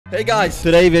Hey guys,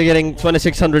 today we're getting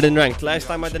 2600 in ranked. Last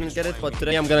time I didn't get it, but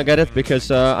today I'm gonna get it because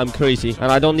I'm crazy.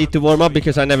 And I don't need to warm up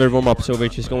because I never warm up, so we're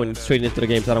just going straight into the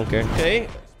games, I don't care. Okay,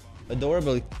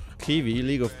 adorable Kiwi,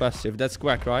 League of Passive, that's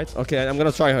quack, right? Okay, I'm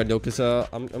gonna try hard though, because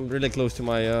I'm really close to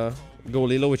my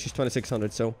goal elo, which is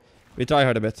 2600, so we try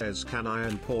hard a bit. Says, can I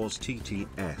unpause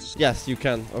TTS? Yes, you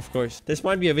can, of course. This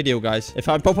might be a video, guys. If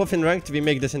I pop off in ranked, we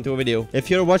make this into a video. If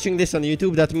you're watching this on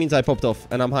YouTube, that means I popped off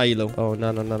and I'm high elo. Oh,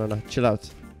 no. Chill out.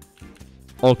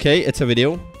 Okay, it's a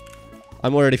video.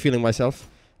 I'm already feeling myself.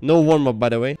 No warm-up, by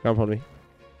the way. Come on me.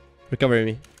 Recover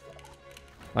me.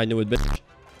 I knew it, bitch.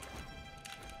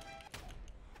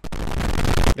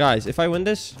 Guys, if I win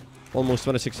this, almost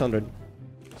 2600.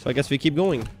 So I guess we keep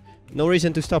going. No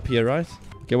reason to stop here, right?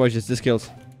 Okay, watch this. This kills.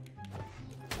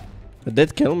 It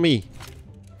did kill me.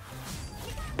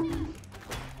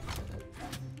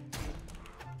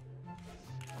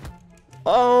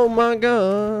 Oh my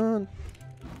god.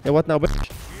 Hey, what now, bitch?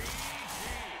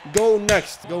 Go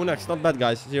next. Go next. Not bad,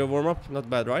 guys. Zero warm-up. Not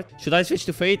bad, right? Should I switch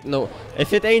to Fate? No.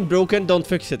 If it ain't broken, don't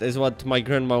fix it, is what my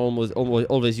grandma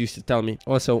always used to tell me.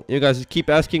 Also, you guys keep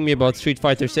asking me about Street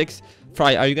Fighter 6.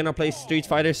 Fry, are you gonna play Street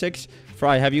Fighter 6?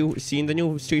 Fry, have you seen the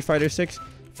new Street Fighter 6?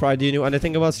 Fry, do you know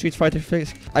anything about Street Fighter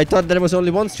 6? I thought there was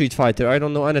only one Street Fighter. I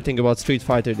don't know anything about Street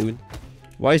Fighter, dude.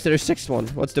 Why is there a sixth one?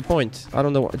 What's the point? I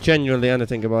don't know genuinely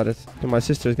anything about it. Okay, my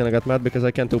sister's gonna get mad because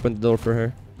I can't open the door for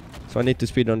her. So I need to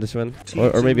speedrun this one.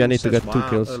 Or maybe I need to get 2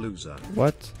 kills.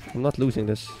 What? I'm not losing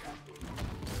this.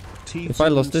 If I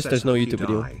lost this, there's no YouTube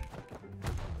video.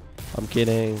 I'm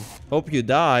kidding. Hope you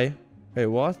die. Wait,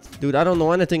 what? Dude, I don't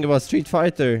know anything about Street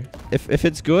Fighter. If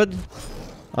it's good,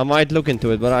 I might look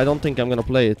into it, but I don't think I'm gonna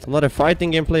play it. I'm not a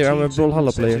fighting game player, I'm a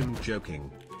Brawlhalla player.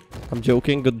 I'm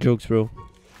joking, good jokes, bro.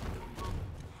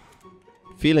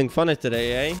 Feeling funny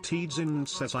today, eh?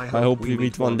 I hope we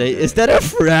meet one day. Is that a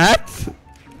threat?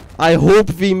 I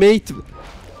hope we meet.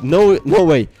 No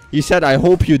way. You said I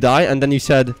hope you die, and then you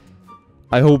said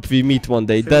I hope we meet one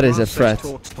day. That is a threat.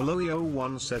 What's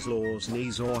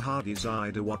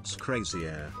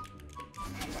crazier?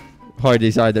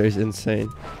 Hardy's either is insane.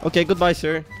 Okay, goodbye,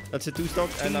 sir. That's a 2-stock,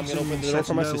 and I'm gonna open the door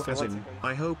for my sister.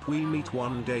 I hope we meet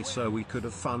one day so we could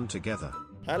have fun together.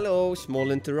 Hello, small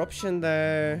interruption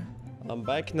there. I'm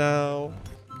back now,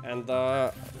 and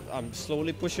I'm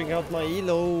slowly pushing out my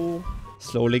elo.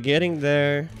 Slowly getting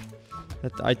there.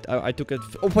 I took it.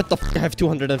 Oh, what the f? I have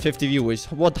 250 viewers.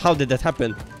 What? How did that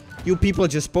happen? You people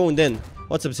just spawned in.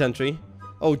 What's up, Sentry?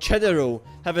 Oh, Cheddaro.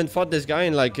 Haven't fought this guy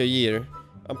in like a year.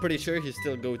 I'm pretty sure he's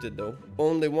still goated though.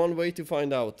 Only one way to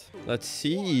find out. Let's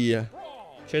see.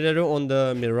 Cheddaro on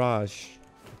the Mirage.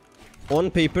 On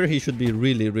paper, he should be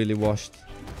really washed.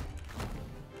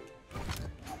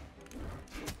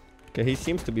 Okay, he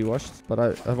seems to be washed, but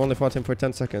I've only fought him for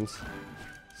 10 seconds.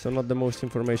 So not the most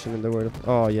information in the world.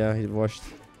 Oh yeah, he washed.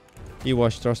 He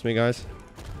washed, trust me, guys.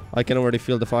 I can already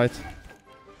feel the fight.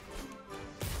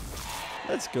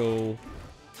 Let's go.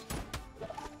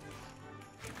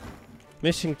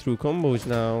 Missing through combos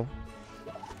now.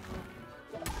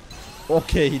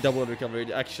 Okay, he double recovered.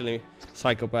 Actually,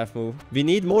 psychopath move. We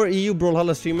need more EU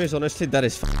Brawlhalla streamers. Honestly, that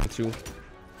is fucking true.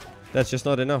 That's just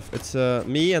not enough. It's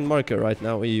me and Marker right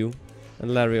now, EU.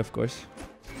 And Larry, of course.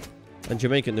 And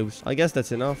Jamaican noobs. I guess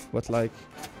that's enough, but like,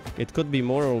 it could be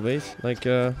more always. Like,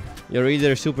 you're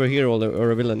either a superhero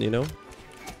or a villain, you know?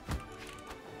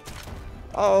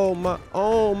 Oh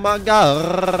my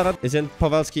god. Isn't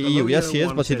Pavelski EU? Yes, he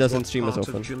is, but he doesn't stream as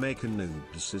often. Jamaican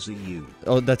noobs is EU.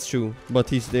 Oh, that's true. But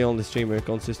he's the only streamer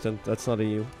consistent. That's not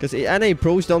EU. Because NA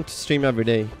pros don't stream every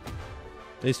day.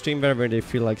 They stream wherever they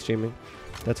feel like streaming.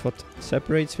 That's what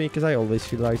separates me, because I always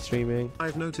feel like streaming.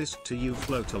 I've noticed you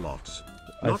float a lot.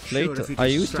 I float. I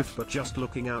used to, but just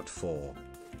looking out for.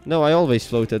 No, I always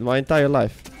floated my entire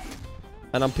life,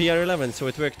 and I'm PR11, so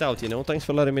it worked out, you know. Thanks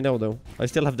for letting me know, though. I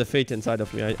still have the fate inside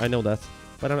of me. I know that,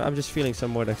 but I'm just feeling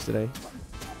some mordex today,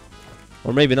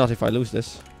 or maybe not if I lose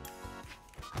this.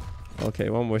 Okay,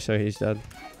 one more, so he's dead.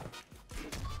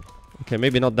 Okay,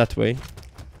 maybe not that way.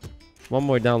 One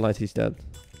more downlight, he's dead.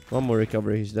 One more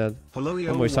recovery, he's dead.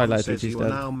 One more sidelight, he's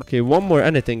dead. Okay, one more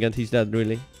anything, and he's dead.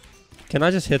 Really? Can I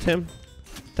just hit him?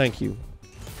 Thank you.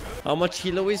 How much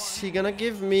hilo is he gonna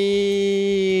give me?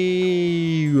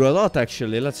 A lot,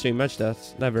 actually. Let's rematch that.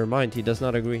 Never mind, he does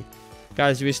not agree.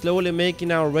 Guys, we're slowly making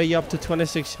our way up to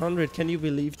 2600. Can you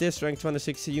believe this? Rank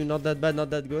 26 EU, not that bad, not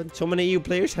that good. So many EU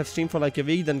players have streamed for like a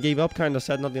week, then gave up, kind of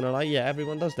sad, not gonna lie. Yeah,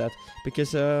 everyone does that.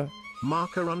 Because,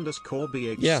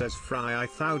 Marker_BH says Fry, I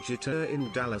thought you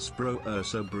in Dallas, bro,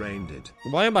 so brain dead.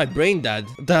 Why am I brain dead?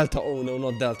 Delta. Oh no,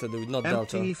 not Delta, dude, not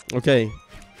Delta. Okay.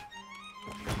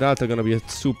 Delta gonna be a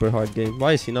super hard game.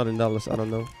 Why is he not in Dallas? I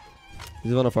don't know.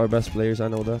 He's one of our best players, I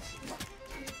know that.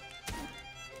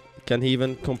 Can he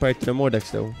even compare to the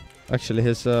mordex though? Actually,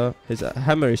 his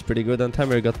hammer is pretty good, and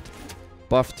hammer got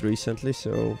buffed recently,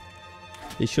 so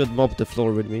he should mop the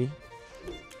floor with me.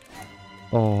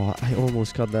 Oh, I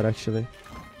almost got that actually.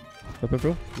 Weapon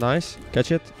throw, nice.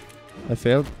 Catch it. I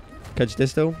failed. Catch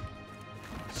this though.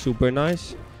 Super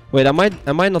nice. Wait, am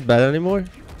I not bad anymore?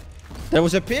 There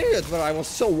was a period where I was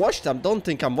so washed. I don't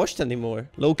think I'm washed anymore.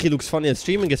 Low-key looks funny, and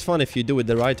streaming is fun if you do it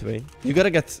the right way. You gotta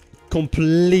get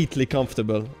completely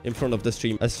comfortable in front of the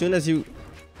stream. As soon as you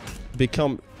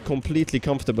become completely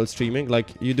comfortable streaming, like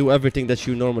you do everything that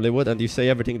you normally would, and you say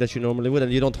everything that you normally would,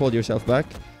 and you don't hold yourself back,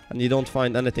 and you don't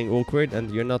find anything awkward,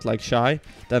 and you're not like shy,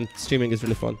 then streaming is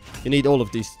really fun. You need all of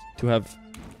these to have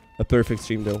a perfect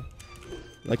stream though.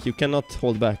 Like you cannot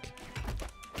hold back.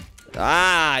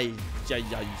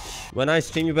 When I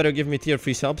stream, you better give me tier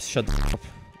 3 subs. Shut up.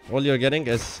 All you're getting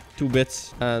is 2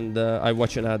 bits, and I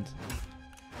watch an ad.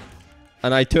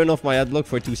 And I turn off my ad block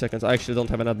for 2 seconds. I actually don't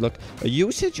have an ad block. A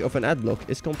usage of an ad block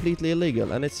is completely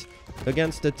illegal, and it's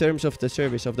against the terms of the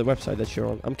service of the website that you're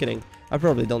on. I'm kidding. I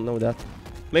probably don't know that.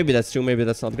 Maybe that's true, maybe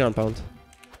that's not. Ground pound.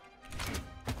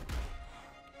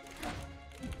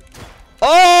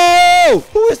 Oh!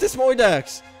 Who is this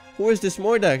mordex? Who is this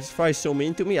mordex? Fry's so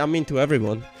mean to me. I'm mean to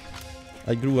everyone.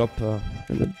 I grew up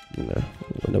in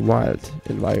a wild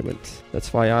environment.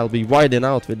 That's why I'll be wilding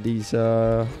out with these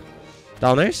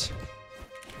downers.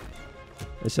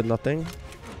 I said nothing.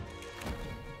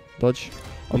 Dodge.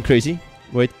 I'm crazy.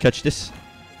 Wait, catch this.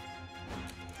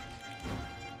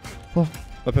 Oh,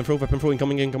 weapon throw,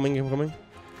 incoming.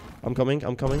 I'm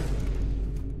coming.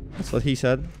 That's what he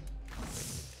said.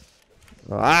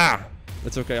 Ah!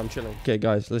 It's okay, I'm chilling. Okay,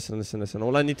 guys, listen.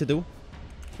 All I need to do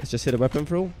is just hit a weapon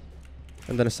throw,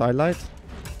 and then a side light,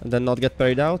 and then not get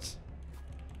buried out,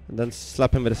 and then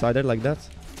slap him with a sider like that.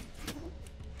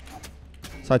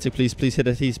 Scythe, please hit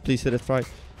it. Please hit it, Fry.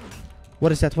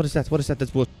 What is that? That's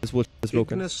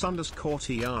broken.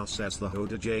 Ignis_TR says the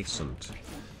hood adjacent.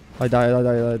 I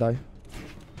die.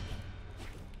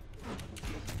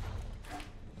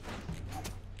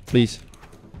 Please.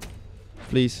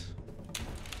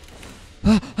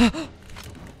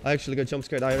 I actually got jump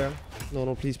scared IRL.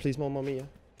 No, please, mamma mia.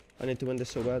 I need to win this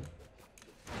so bad.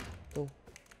 Oh.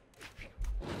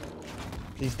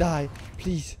 Please die.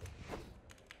 Please.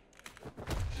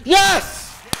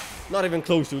 Yes! Not even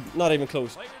close, dude. Not even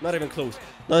close.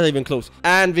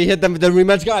 And we hit them with the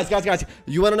rematch. Guys.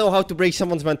 You wanna know how to break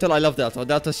someone's mental? I love that. Oh,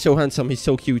 that is so handsome. He's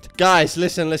so cute. Guys,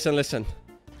 listen.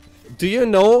 Do you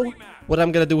know what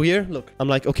I'm gonna do here? Look, I'm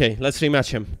like, okay, let's rematch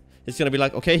him. It's gonna be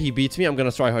like, okay, he beats me. I'm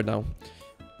gonna try hard now.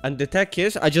 And the tech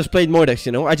is, I just played mordex,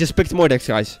 you know? I just picked mordex,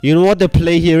 guys. You know what the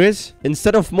play here is?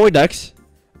 Instead of mordex,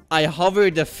 I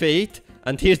hover the fate.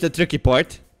 And here's the tricky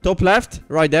part. Top left,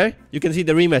 right there, you can see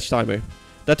the rematch timer.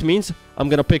 That means I'm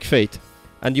gonna pick fate.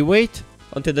 And you wait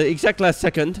until the exact last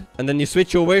second, and then you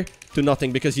switch over to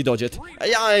nothing because you dodge it.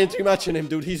 Yeah, I ain't rematching him,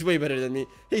 dude. He's way better than me.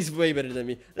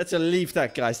 That's a leave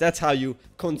tech, guys. That's how you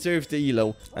conserve the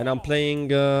elo. And I'm playing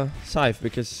Scythe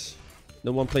because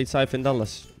no one played Scythe in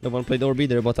Dallas. No one played Orb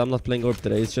either, but I'm not playing Orb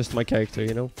today. It's just my character,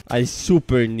 you know? I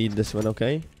super need this one,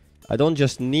 okay? I don't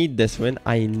just need this win,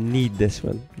 I need this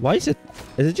win. Why is it?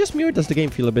 Is it just me or does the game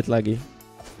feel a bit laggy?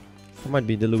 It might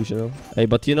be delusional. Hey,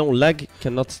 but you know, lag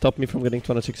cannot stop me from getting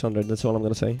 2600. That's all I'm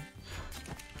gonna say.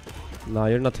 Nah,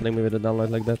 you're not hitting me with a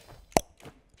downlight like that.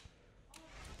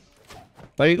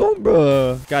 Where you going,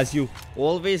 bro? Guys, you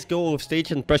always go off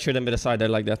stage and pressure them with a sider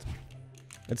like that.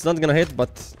 It's not gonna hit, but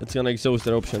it's gonna exhaust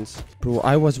their options. Bro,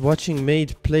 I was watching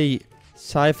Made play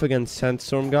Scythe against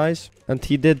Sandstorm, guys, and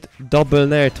he did double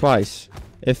nair twice.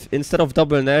 If instead of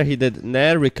double nair he did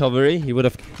nair recovery, he would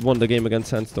have won the game against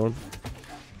Sandstorm.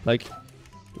 Like,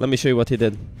 let me show you what he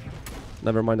did.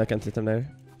 Never mind, I can't hit him there.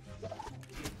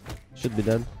 Should be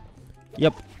dead.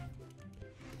 Yep.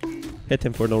 Hit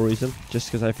him for no reason, just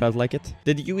because I felt like it.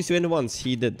 Did you win once?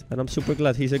 He did, and I'm super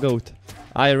glad. He's a goat.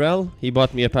 IRL, he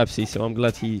bought me a Pepsi, so I'm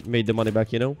glad he made the money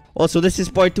back, you know. Also, this is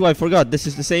part 2, I forgot. This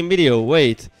is the same video.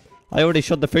 Wait, I already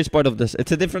shot the first part of this.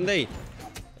 It's a different day.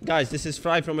 Guys, this is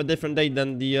Fry from a different day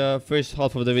than the first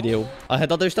half of the video. I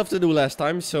had other stuff to do last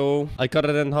time, so I cut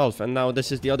it in half, and now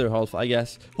this is the other half, I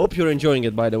guess. Hope you're enjoying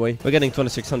it, by the way. We're getting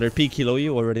 2600 P kilo,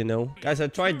 you already know. Guys, I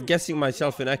tried guessing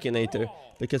myself in Akinator,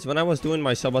 because when I was doing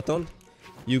my subathon,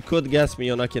 you could guess me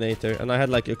on Akinator, and I had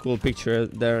like a cool picture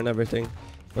there and everything.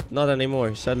 But not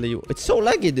anymore, sadly. It's so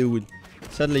laggy, dude.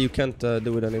 Sadly, you can't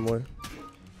do it anymore.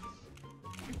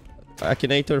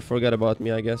 Akinator, forget about me,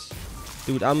 I guess.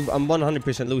 Dude, I'm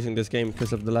 100% losing this game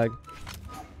because of the lag.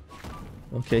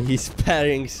 Okay, he's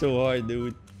parrying so hard,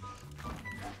 dude.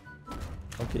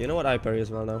 Okay, you know what? I parry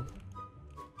as well now.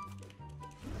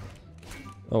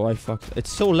 Oh, I fucked.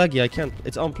 It's so laggy, I can't.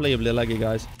 It's unplayably laggy,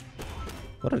 guys.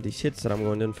 What are these hits that I'm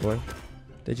going in for?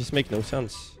 They just make no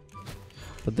sense.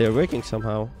 But they're working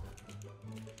somehow.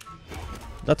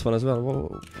 That one as well.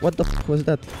 Whoa, what the fuck was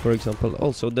that, for example?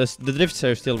 Also, the drift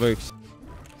here still works.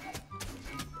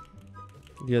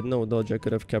 He had no dodge. I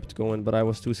could have kept going, but I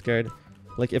was too scared.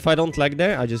 Like, if I don't lag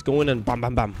there, I just go in and bam,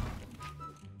 bam, bam.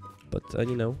 But,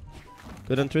 you know,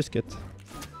 couldn't risk it.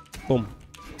 Boom.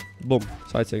 Boom.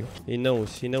 Side second. He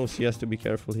knows he has to be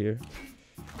careful here.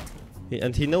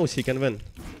 And he knows he can win.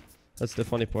 That's the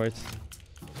funny part.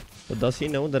 But does he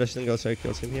know that a single shot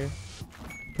kills him here?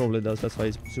 Probably does. That's why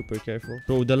he's super careful.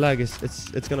 Bro, the lag is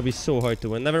it's gonna be so hard to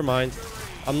win. Never mind.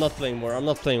 I'm not playing more. I'm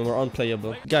not playing more.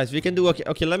 Unplayable. Guys, we can do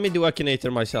okay. Let me do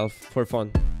Akinator myself for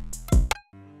fun.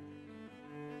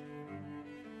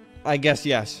 I guess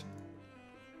yes.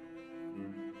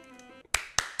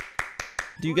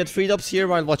 Do you get free dubs here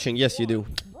while watching? Yes, you do.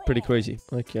 Pretty crazy.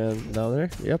 I can down there.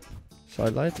 Yep.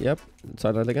 Side light. Yep.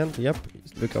 Side light again. Yep.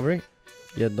 Recovery.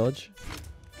 Yeah, dodge.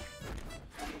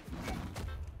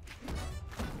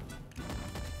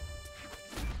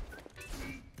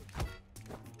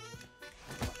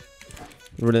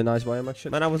 Really nice by him, actually.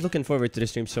 Man, I was looking forward to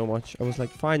this stream so much. I was like,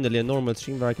 finally a normal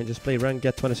stream where I can just play rank,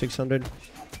 get 2600.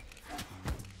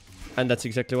 And that's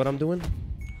exactly what I'm doing.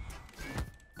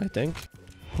 I think.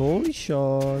 Holy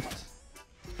shot.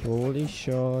 Holy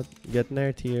shot. Get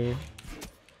nerd here.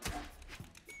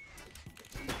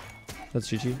 That's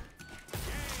GG.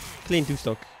 Clean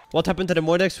 2-stock. What happened to the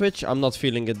mordex switch? I'm not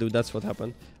feeling it, dude. That's what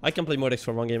happened. I can play mordex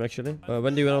for one game, actually.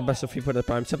 When do you know best of 3 for the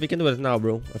prime? So we can do it now,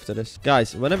 bro, after this.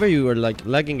 Guys, whenever you are like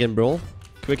lagging in Brawl,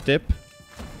 quick tip.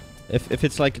 If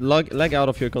it's like lag out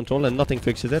of your control and nothing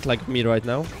fixes it, like me right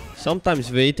now,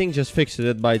 sometimes waiting just fixes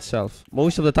it by itself.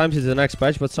 Most of the times it's the next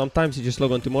patch, but sometimes you just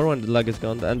log on tomorrow and the lag is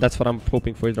gone. And that's what I'm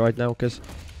hoping for right now, because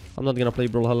I'm not gonna play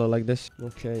Brawlhalla like this.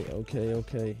 Okay.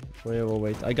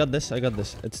 Wait. I got this.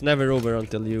 It's never over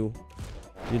until you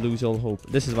lose all hope.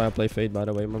 This is why I play Fate, by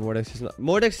the way. My mordex is not...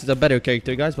 Mordex is a better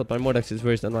character, guys, but my mordex is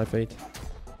worse than my Fate.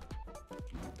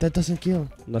 That doesn't kill.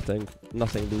 Nothing,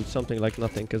 dude. Something like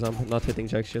nothing, because I'm not hitting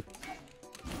jack shit.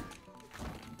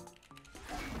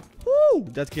 Woo!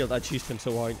 That killed. I cheesed him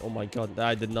so hard. Oh my god.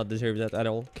 I did not deserve that at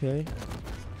all. Okay.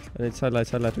 I need side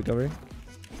light recovery.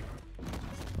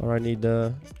 Or I need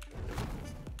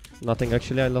nothing,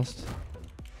 actually. I lost.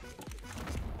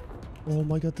 Oh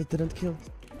my god, that didn't kill.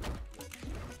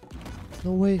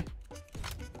 No way.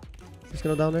 He's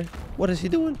gonna down there. What is he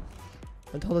doing?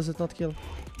 And how does it not kill?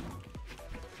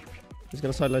 He's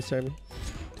gonna sidelight stare me.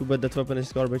 Too bad that weapon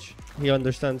is garbage. He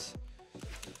understands.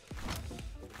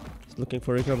 He's looking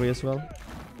for recovery as well.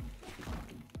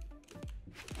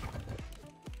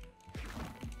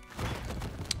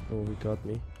 Oh, he got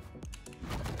me.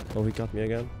 Oh, he got me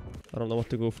again. I don't know what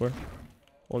to go for.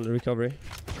 Only recovery.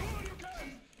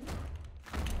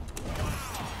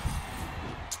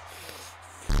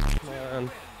 Man,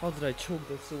 how did I choke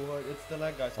that so hard? It's the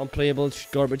lag, guys. Unplayable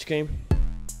garbage game.